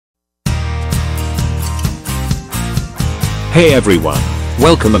Hey everyone.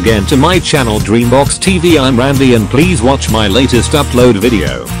 Welcome again to my channel Dreambox TV. I'm Randy and please watch my latest upload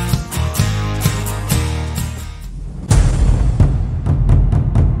video.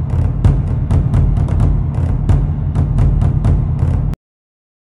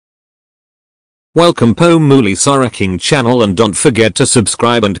 Welcome po muli sa aking channel and don't forget to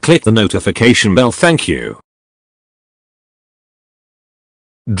subscribe and click the notification bell. Thank you.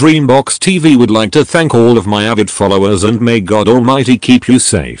 Dreambox TV would like to thank all of my avid followers and may God Almighty keep you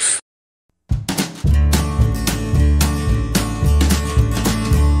safe.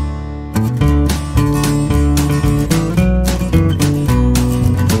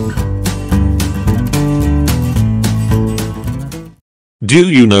 Do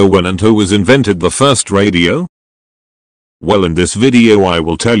you know when and who was invented the first radio? Well, in this video I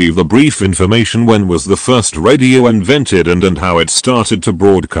will tell you the brief information when was the first radio invented and how it started to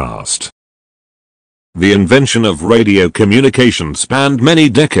broadcast. The invention of radio communication spanned many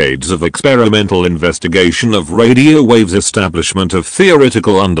decades of experimental investigation of radio waves, establishment of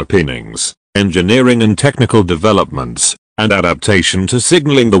theoretical underpinnings, engineering and technical developments, and adaptation to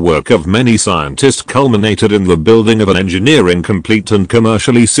signaling. The work of many scientists culminated in the building of an engineering complete and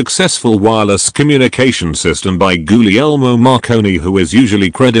commercially successful wireless communication system by Guglielmo Marconi, who is usually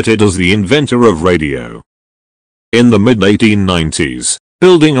credited as the inventor of radio. In the mid-1890s,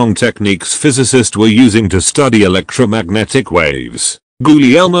 building on techniques physicists were using to study electromagnetic waves,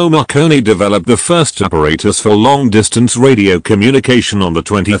 Guglielmo Marconi developed the first apparatus for long-distance radio communication on the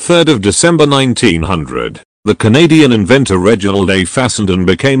 23rd of December 1900. The Canadian inventor Reginald A. Fessenden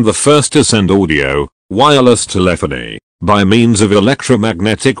became the first to send audio, wireless telephony, by means of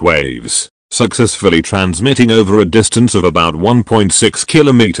electromagnetic waves, successfully transmitting over a distance of about 1.6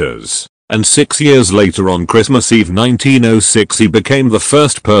 kilometers, and 6 years later on Christmas Eve 1906 he became the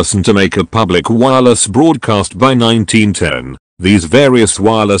first person to make a public wireless broadcast. By 1910, these various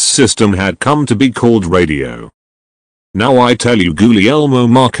wireless systems had come to be called radio. Now I tell you, Guglielmo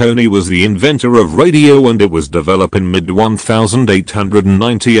Marconi was the inventor of radio and it was developed in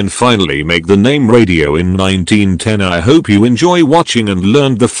mid-1890 and finally make the name radio in 1910. I hope you enjoy watching and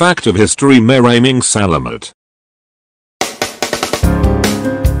learned the fact of history. Maraming salamat.